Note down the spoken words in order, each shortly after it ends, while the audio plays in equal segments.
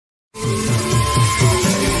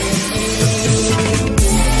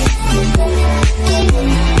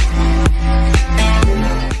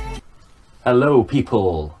Hello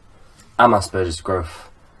people, I'm AspergersGrowth.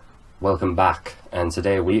 Welcome back, and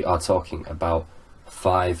today we are talking about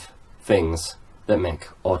 5 things that make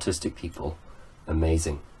autistic people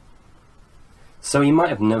amazing. So you might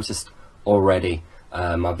have noticed already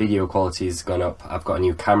my video quality has gone up. I've got a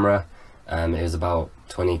new camera. It was about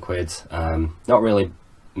 20 quid. Not really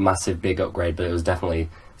massive big upgrade, but it's definitely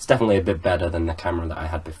a bit better than the camera that I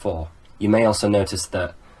had before. You may also notice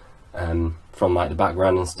that from like the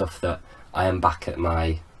background and stuff that I am back at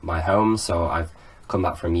my home. So I've come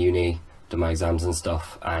back from uni, done my exams and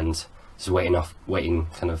stuff, and just waiting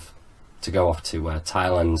kind of to go off to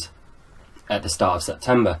Thailand at the start of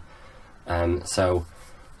September. So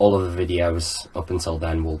all of the videos up until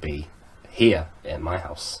then will be here at my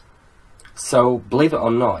house. So believe it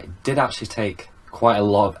or not, it did actually take quite a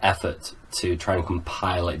lot of effort to try and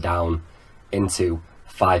compile it down into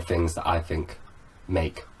 5 things that I think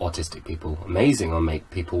make autistic people amazing, or make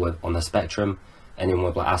people on the spectrum, anyone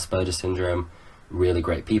with like Asperger's syndrome, really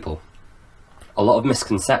great people. A lot of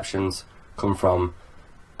misconceptions come from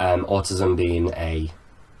autism being a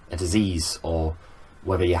disease, or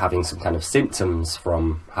whether you're having some kind of symptoms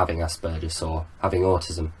from having Asperger's or having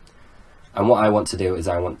autism. And what I want to do is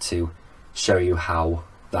I want to show you how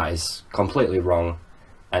that is completely wrong,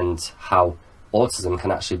 and how autism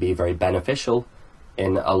can actually be very beneficial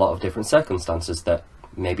in a lot of different circumstances that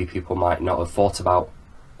maybe people might not have thought about,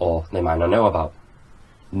 or they might not know about.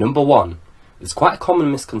 Number 1, it's quite a common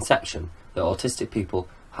misconception that autistic people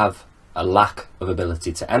have a lack of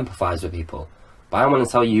ability to empathise with people, but I want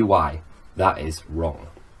to tell you why that is wrong.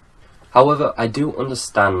 However, I do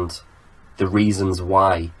understand the reasons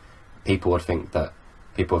why people would think that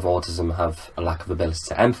people with autism have a lack of ability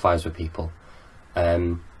to empathise with people.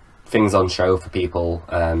 Things on show for people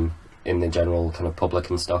in the general kind of public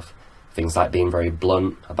and stuff, things like being very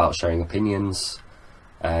blunt about sharing opinions,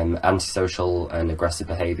 antisocial and aggressive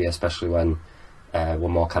behaviour, especially when we're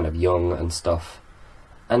more kind of young and stuff,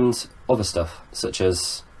 and other stuff such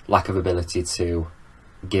as lack of ability to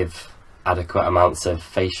give adequate amounts of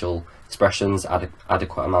facial expressions,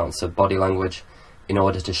 adequate amounts of body language in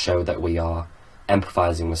order to show that we are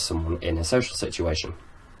empathising with someone in a social situation.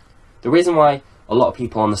 The reason why a lot of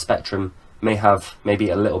people on the spectrum may have maybe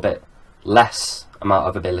a little bit less amount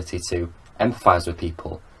of ability to empathise with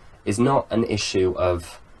people is not an issue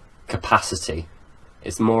of capacity,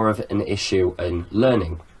 it's more of an issue in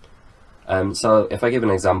learning. So if I give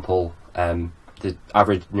an example, the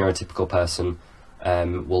average neurotypical person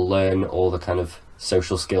will learn all the kind of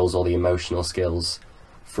social skills, all the emotional skills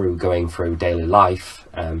through going through daily life,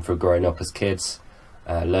 through growing up as kids,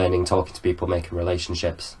 learning, talking to people, making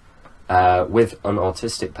relationships. With an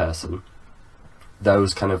autistic person,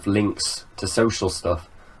 those kind of links to social stuff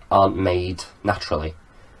aren't made naturally.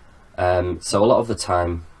 So a lot of the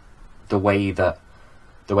time, the way that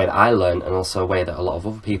I learn, and also a way that a lot of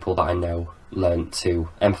other people that I know learn to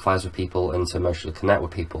empathise with people and to emotionally connect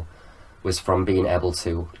with people, was from being able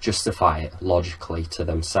to justify it logically to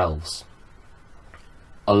themselves.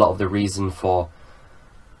 A lot of the reason for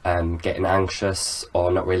getting anxious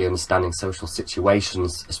or not really understanding social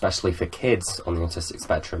situations, especially for kids on the autistic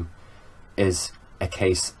spectrum, is a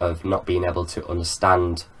case of not being able to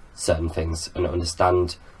understand certain things and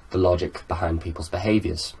understand the logic behind people's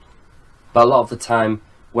behaviours. But a lot of the time,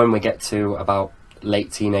 when we get to about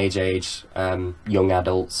late teenage age, young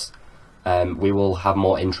adults, we will have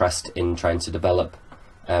more interest in trying to develop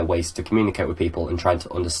ways to communicate with people and trying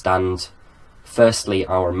to understand, firstly,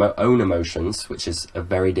 our own emotions, which is a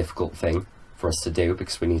very difficult thing for us to do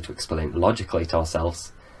because we need to explain logically to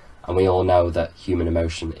ourselves, and we all know that human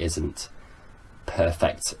emotion isn't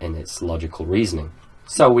perfect in its logical reasoning.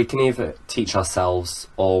 So we can either teach ourselves,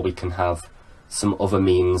 or we can have some other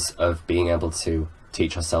means of being able to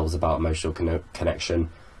teach ourselves about emotional connection,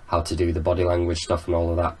 how to do the body language stuff and all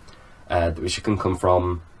of that, which can come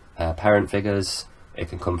from parent figures, it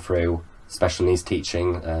can come through special needs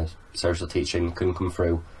teaching, social teaching, can come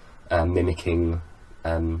through mimicking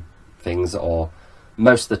things, or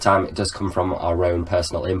most of the time it does come from our own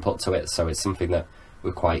personal input to it. So it's something that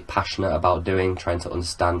we're quite passionate about doing, trying to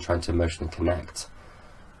understand, trying to emotionally connect.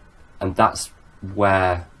 And that's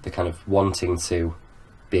where the kind of wanting to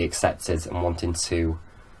be accepted and wanting to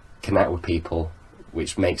connect with people,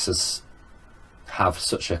 which makes us have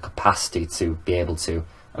such a capacity to be able to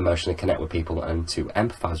emotionally connect with people and to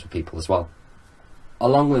empathise with people as well.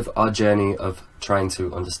 Along with our journey of trying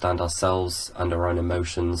to understand ourselves and our own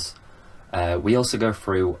emotions, we also go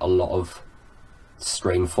through a lot of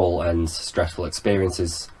strainful and stressful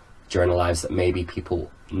experiences during our lives that maybe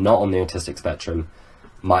people not on the autistic spectrum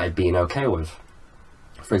might have been okay with.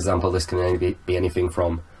 For example, this can be anything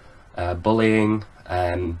from bullying,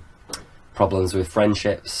 problems with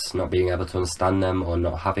friendships, not being able to understand them or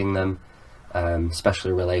not having them,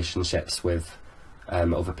 especially relationships with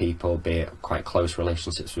other people, be it quite close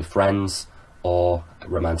relationships with friends or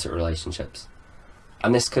romantic relationships.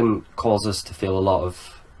 And this can cause us to feel a lot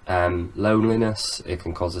of loneliness. It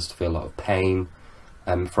can cause us to feel a lot of pain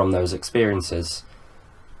from those experiences.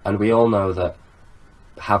 And we all know that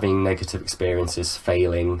having negative experiences,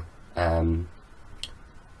 failing,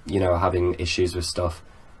 you know, having issues with stuff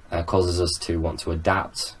causes us to want to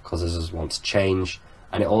adapt, causes us to want to change,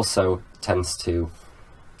 and it also tends to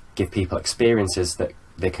give people experiences that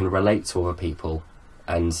they can relate to other people,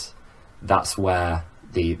 and that's where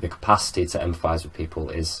the capacity to empathise with people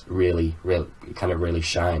is really really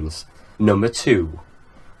shines. Number 2,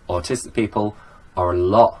 autistic people are a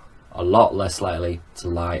lot less likely to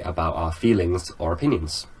lie about our feelings or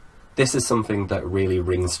opinions. This is something that really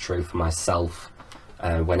rings true for myself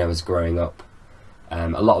when I was growing up.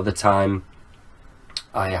 A lot of the time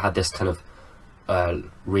I had this kind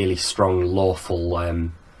of really strong lawful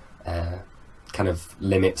kind of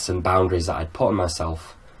limits and boundaries that I'd put on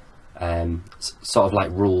myself, sort of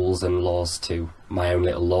like rules and laws, to my own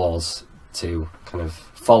little laws to kind of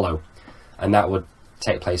follow, and that would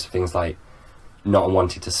take place for things like not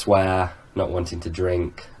wanting to swear, not wanting to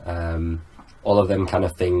drink, all of them kind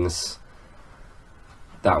of things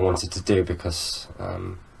that I wanted to do because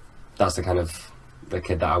that's the kind of the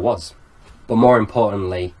kid that I was. But more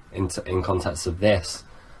importantly, in context of this,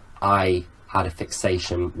 I had a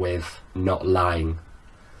fixation with not lying.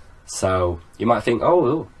 So you might think,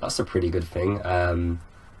 oh, that's a pretty good thing.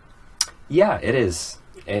 Yeah, it is.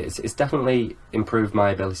 It's definitely improved my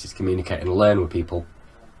ability to communicate and learn with people.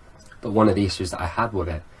 But one of the issues that I had with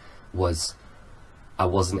it was I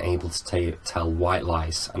wasn't able to tell white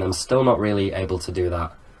lies, and I'm still not really able to do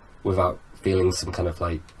that without feeling some kind of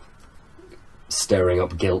like stirring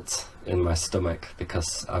up guilt in my stomach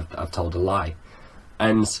because I've told a lie.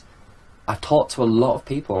 And I've talked to a lot of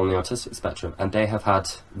people on the autistic spectrum, and they have had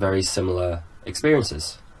very similar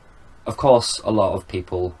experiences. Of course, a lot of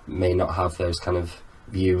people may not have those kind of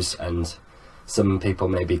views, and some people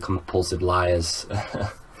may be compulsive liars,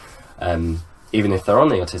 even if they're on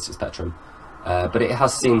the autistic spectrum. But it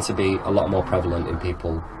has seemed to be a lot more prevalent in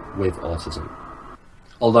people with autism.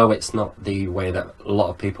 Although it's not the way that a lot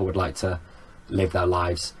of people would like to live their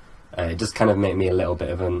lives, it does kind of make me a little bit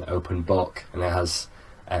of an open book, and it has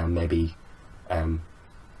maybe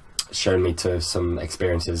shown me to some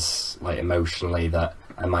experiences, like emotionally, that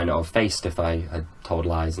I might not have faced if I had told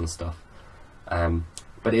lies and stuff.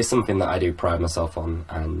 But it's something that I do pride myself on,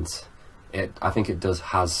 and I think it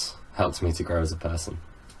has helped me to grow as a person.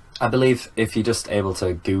 I believe if you're just able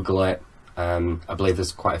to Google it, I believe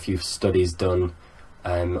there's quite a few studies done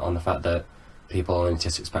on the fact that people on the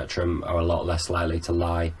autistic spectrum are a lot less likely to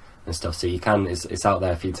lie and stuff. So it's out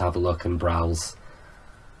there for you to have a look and browse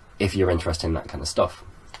if you're interested in that kind of stuff.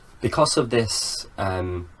 Because of this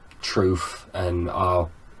truth and our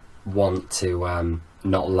want to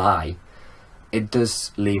not lie, it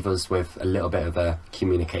does leave us with a little bit of a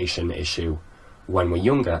communication issue when we're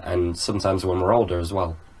younger, and sometimes when we're older as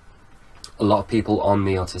well. A lot of people on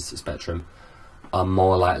the autistic spectrum are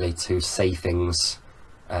more likely to say things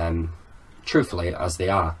truthfully as they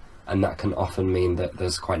are, and that can often mean that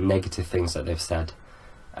there's quite negative things that they've said,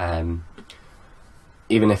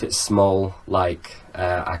 even if it's small. Like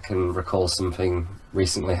I can recall something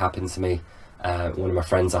recently happened to me. One of my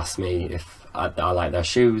friends asked me if I like their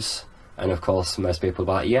shoes, and of course most people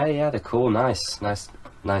are like, yeah, they're cool, nice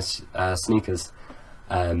sneakers.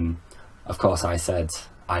 Of course I said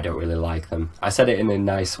I don't really like them. I said it in a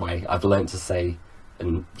nice way. I've learned to say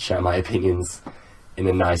and share my opinions in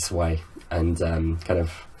a nice way, and kind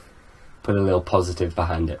of put a little positive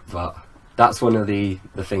behind it. But that's one of the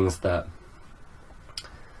things that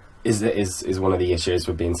is one of the issues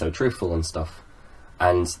with being so truthful and stuff,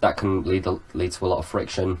 and that can lead to a lot of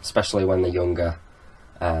friction, especially when they're younger.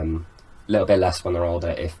 A little bit less when they're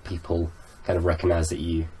older, if people kind of recognise that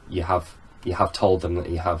you have told them that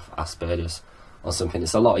you have Asperger's or something.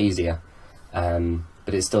 It's a lot easier,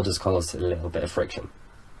 but it still does cause a little bit of friction.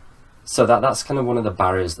 So that's kind of one of the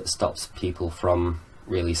barriers that stops people from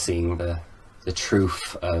really seeing the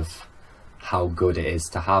truth of how good it is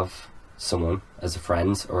to have someone as a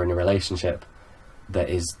friend or in a relationship that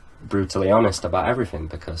is brutally honest about everything.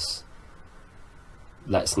 Because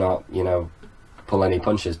let's not, pull any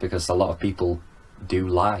punches, because a lot of people do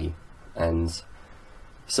lie, and for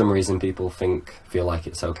some reason people feel like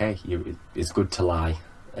it's okay. It's good to lie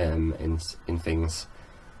in things,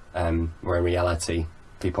 where in reality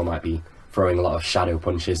people might be throwing a lot of shadow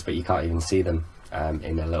punches, but you can't even see them.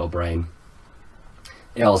 in their little brain.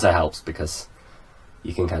 It also helps because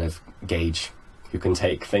you can kind of gauge who can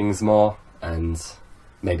take things more, and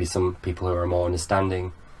maybe some people who are more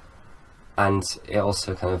understanding, and it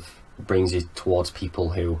also kind of brings you towards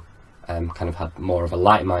people who kind of have more of a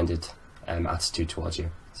light-minded attitude towards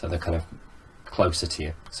you, so they're kind of closer to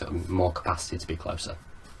you, so more capacity to be closer.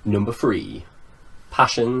 Number 3,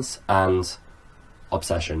 passions and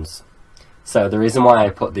obsessions. So the reason why I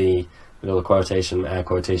put the little air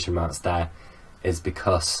quotation marks there is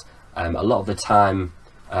because a lot of the time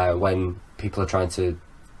when people are trying to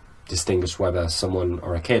distinguish whether someone,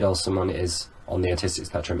 or a kid or someone, is on the autistic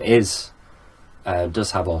spectrum,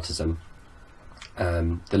 does have autism,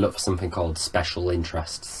 they look for something called special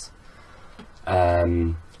interests,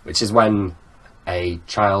 which is when a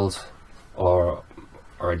child or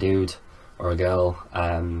a dude or a girl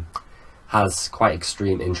has quite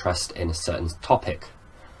extreme interest in a certain topic.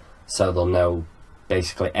 So they'll know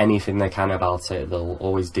basically anything they can about it. They'll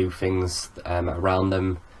always do things around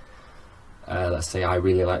them. Let's say I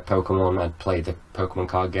really like Pokemon. I'd play the Pokemon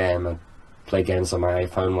card game. I'd play games on my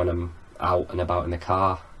iPhone when I'm out and about in the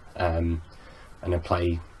car, and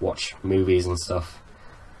I watch movies and stuff.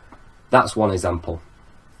 That's one example.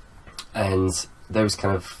 And those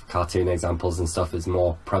kind of cartoon examples and stuff is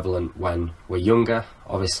more prevalent when we're younger.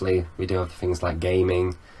 Obviously we do have things like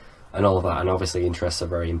gaming and all of that, and obviously interests are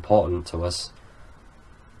very important to us,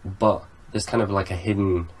 but there's kind of like a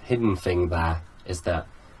hidden thing there, is that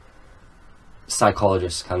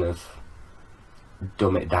psychologists kind of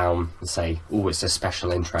dumb it down and say, oh, it's a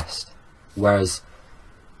special interest, whereas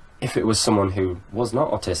if it was someone who was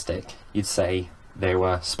not autistic, you'd say they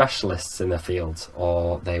were specialists in their field,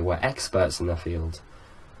 or they were experts in their field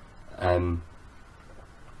of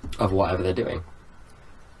whatever they're doing.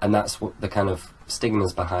 And that's what the kind of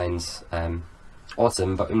stigmas behind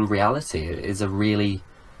autism, but in reality it is a really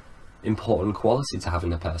important quality to have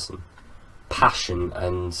in a person. Passion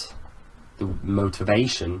and the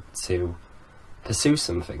motivation to pursue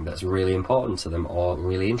something that's really important to them or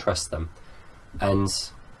really interests them. And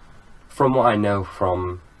from what I know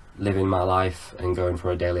from living my life and going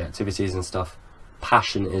through daily activities and stuff,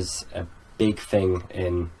 passion is a big thing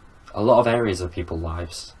in a lot of areas of people's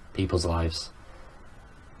lives.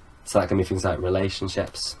 So that can be things like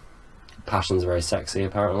relationships. Passion's very sexy,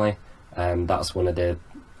 apparently, and that's one of the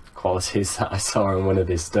qualities that I saw in one of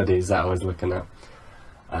the studies that I was looking at.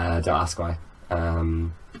 Don't ask why.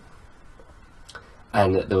 And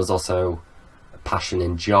there was also passion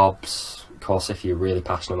in jobs. Of course, if you're really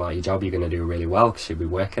passionate about your job, you're going to do really well because you'll be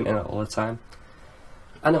working in it all the time.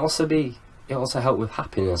 And it also help with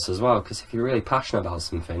happiness as well, because if you're really passionate about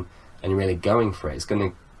something and you're really going for it, it's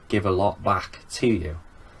going to give a lot back to you.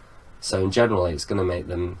 So in general, it's going to make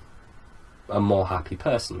them a more happy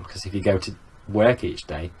person, because if you go to work each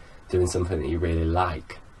day doing something that you really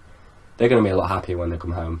like, they're going to be a lot happier when they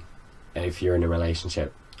come home, if you're in a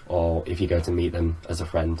relationship or if you go to meet them as a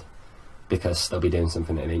friend, because they'll be doing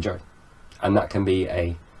something that they enjoy. And that can be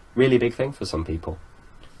a really big thing for some people.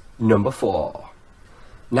 Number 4.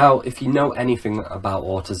 Now, if you know anything about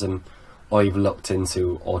autism, or you've looked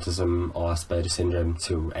into autism or Asperger's syndrome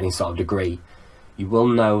to any sort of degree, you will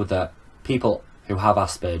know that people who have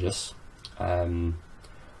Asperger's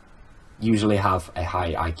usually have a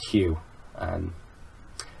high IQ.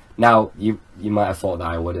 Now, you might have thought that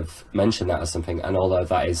I would have mentioned that as something, and although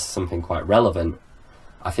that is something quite relevant,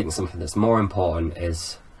 I think something that's more important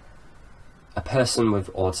is a person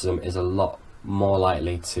with autism is a lot more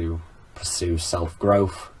likely to pursue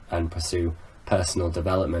self-growth and pursue personal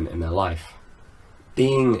development in their life.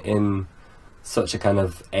 Being in such a kind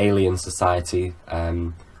of alien society,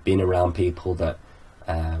 being around people that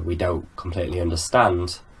we don't completely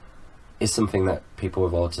understand, is something that people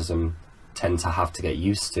with autism tend to have to get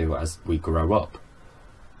used to as we grow up.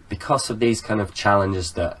 Because of these kind of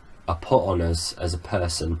challenges that are put on us as a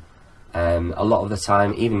person, a lot of the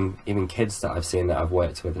time, even kids that I've seen that I've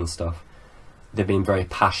worked with and stuff, they've been very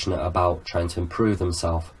passionate about trying to improve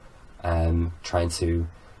themselves, trying to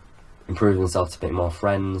improve themselves to make more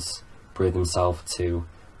friends, improve themselves to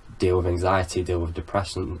deal with anxiety, deal with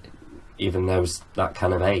depression, even those that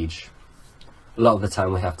kind of age. A lot of the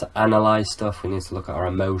time we have to analyse stuff, we need to look at our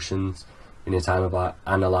emotions, we need to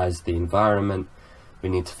analyse the environment, we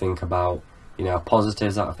need to think about,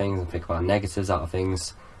 positives out of things and think about negatives out of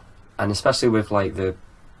things. And especially with like the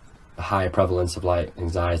higher prevalence of like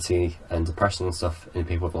anxiety and depression and stuff in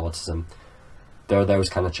people with autism, there are those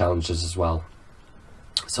kind of challenges as well.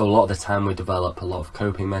 So a lot of the time we develop a lot of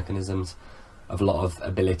coping mechanisms, of a lot of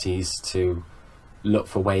abilities to look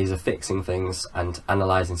for ways of fixing things and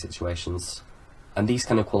analysing situations. And these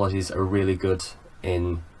kind of qualities are really good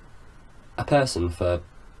in a person for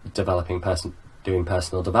doing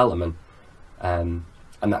personal development, and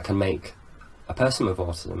that can make a person with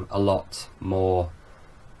autism a lot more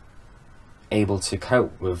able to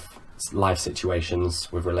cope with life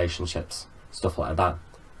situations, with relationships, stuff like that.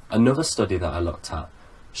 Another study that I looked at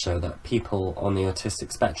showed that people on the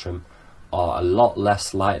autistic spectrum are a lot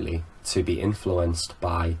less likely to be influenced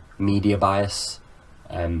by media bias,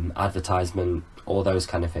 advertisement, all those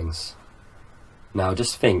kind of things. Now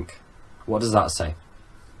just think, what does that say?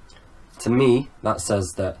 To me, that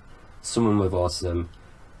says that someone with autism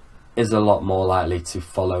is a lot more likely to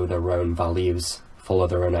follow their own values, follow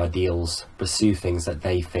their own ideals, pursue things that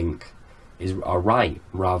they think are right,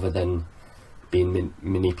 rather than being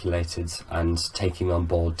manipulated and taking on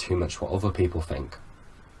board too much what other people think.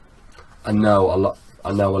 I know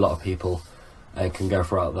a lot of people can go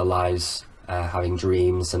throughout their lives having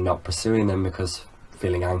dreams and not pursuing them because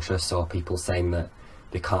feeling anxious, or people saying that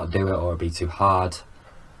they can't do it or it'll be too hard.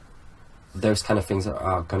 Those kind of things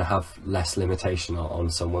are going to have less limitation on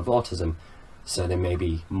someone with autism, so they may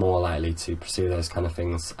be more likely to pursue those kind of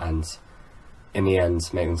things and in the end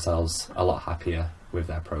make themselves a lot happier with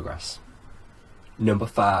their progress. Number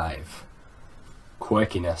 5,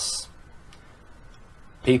 quirkiness.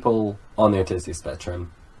 People on the autistic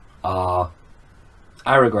spectrum are,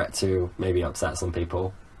 I regret to maybe upset some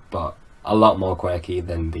people, but a lot more quirky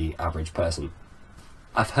than the average person.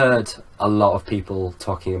 I've heard a lot of people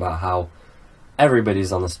talking about how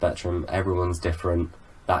everybody's on the spectrum, everyone's different,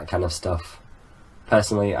 that kind of stuff.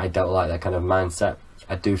 Personally, I don't like that kind of mindset.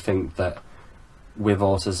 I do think that with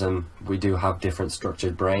autism, we do have different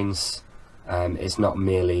structured brains. It's not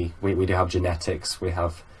merely, we do have genetics, we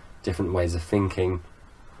have different ways of thinking,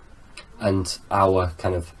 and our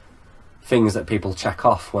kind of things that people check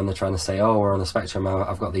off when they're trying to say, oh, we're on the spectrum,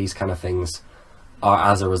 I've got these kind of things,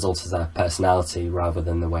 are as a result of their personality rather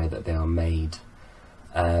than the way that they are made.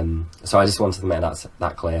 So I just wanted to make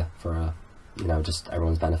that clear for just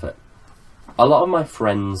everyone's benefit. A lot of my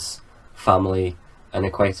friends, family and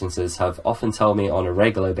acquaintances have often told me on a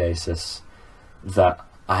regular basis that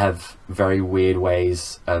I have very weird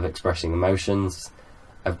ways of expressing emotions.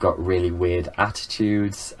 I've got really weird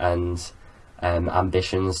attitudes and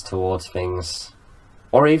ambitions towards things,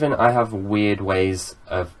 or even I have weird ways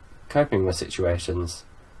of coping with situations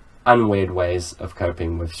and weird ways of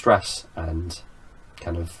coping with stress and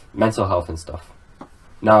kind of mental health and stuff.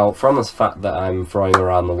 Now, from this fact that I'm throwing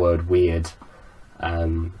around the word weird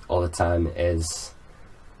all the time is,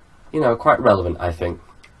 quite relevant, I think.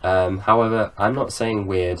 However, I'm not saying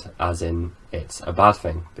weird as in it's a bad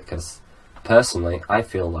thing, because personally I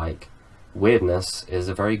feel like weirdness is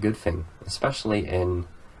a very good thing, especially in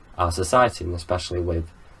our society and especially with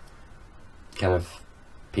kind of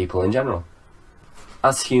people in general.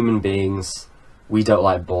 As human beings, we don't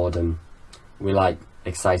like boredom. We like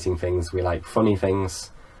exciting things, we like funny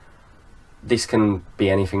things. This can be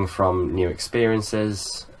anything from new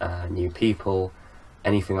experiences, new people,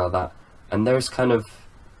 anything like that. And those kind of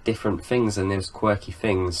different things and those quirky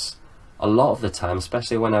things, a lot of the time,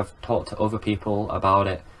 especially when I've talked to other people about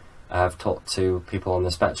it, I've talked to people on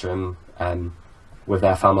the spectrum with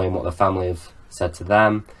their family and what their family have said to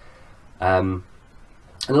them, and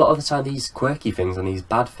a lot of the time these quirky things and these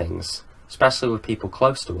bad things, especially with people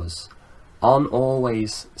close to us, aren't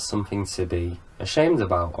always something to be ashamed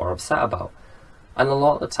about or upset about. And a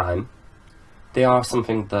lot of the time they are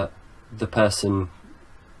something that the person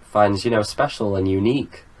finds special and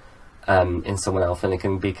unique in someone else, and it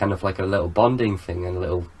can be kind of like a little bonding thing and a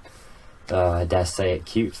little I dare say it,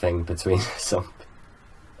 cute thing between some.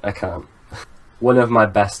 I can't. One of my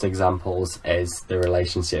best examples is the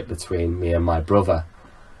relationship between me and my brother.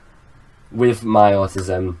 With my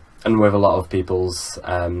autism, and with a lot of people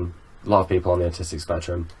on the autistic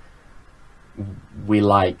spectrum,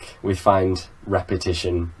 we find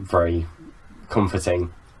repetition very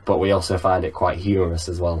comforting, but we also find it quite humorous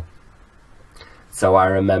as well. So I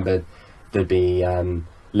remember there'd be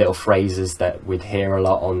little phrases that we'd hear a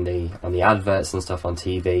lot on the adverts and stuff on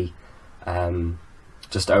TV,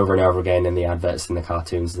 just over and over again in the adverts and the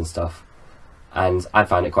cartoons and stuff, and I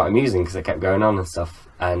found it quite amusing because it kept going on and stuff.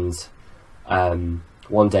 And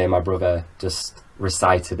one day my brother just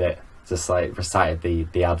recited the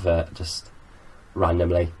advert just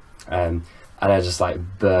randomly, and I just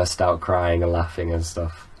burst out crying and laughing and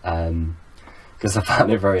stuff, because I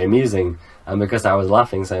found it very amusing, and because I was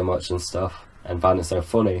laughing so much and stuff and found it so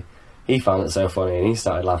funny, he found it so funny and he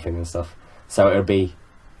started laughing and stuff. So it would be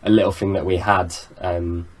a little thing that we had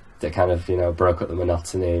that kind of broke up the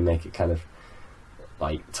monotony and make it kind of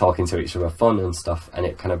talking to each other fun and stuff, and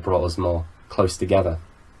it kind of brought us more close together.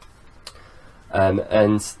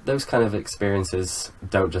 And those kind of experiences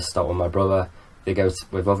don't just stop with my brother, they go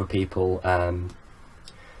with other people.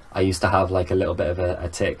 I used to have like a little bit of a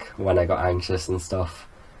tic when I got anxious and stuff,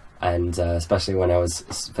 and especially when I was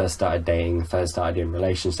first started dating, first started doing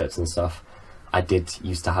relationships and stuff, I did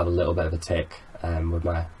used to have a little bit of a tic with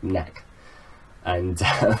my neck, and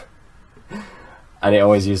and it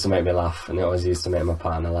always used to make me laugh, and it always used to make my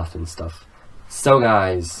partner laugh and stuff. So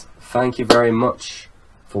guys, thank you very much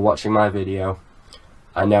for watching my video.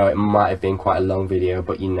 I know it might have been quite a long video,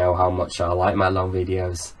 but you know how much I like my long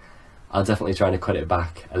videos. I'll definitely try to cut it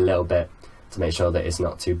back a little bit to make sure that it's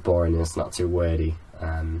not too boring and it's not too wordy.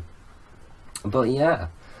 But yeah,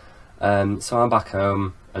 so I'm back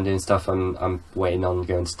home, I'm doing stuff, I'm waiting on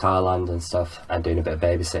going to Thailand and stuff, I'm doing a bit of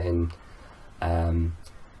babysitting, I'm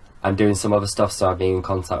doing some other stuff, so I've been in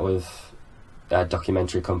contact with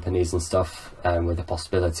documentary companies and stuff, with the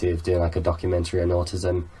possibility of doing like a documentary on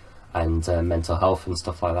autism and mental health and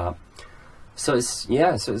stuff like that. So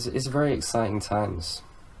it's very exciting times.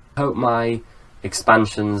 I hope my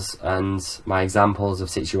expansions and my examples of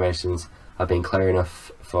situations have been clear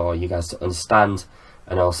enough for you guys to understand,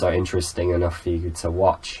 and also interesting enough for you to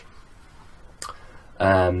watch.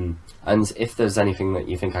 And if there's anything that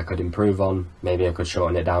you think I could improve on, maybe I could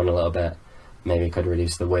shorten it down a little bit, maybe I could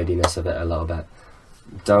reduce the wordiness of it a little bit,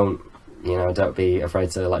 don't be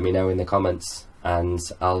afraid to let me know in the comments, and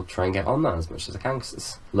I'll try and get on that as much as I can, because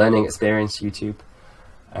it's learning experience, YouTube,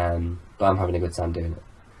 but I'm having a good time doing it.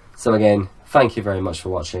 So again, thank you very much for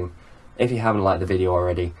watching. If you haven't liked the video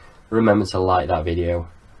already, remember to like that video,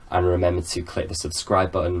 and remember to click the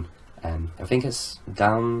subscribe button. I think it's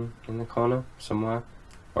down in the corner somewhere,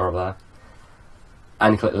 or over there,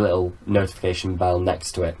 and click the little notification bell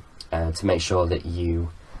next to it to make sure that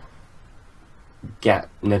you get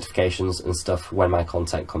notifications and stuff when my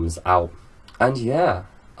content comes out. And yeah,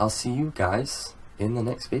 I'll see you guys in the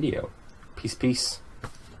next video. Peace, peace.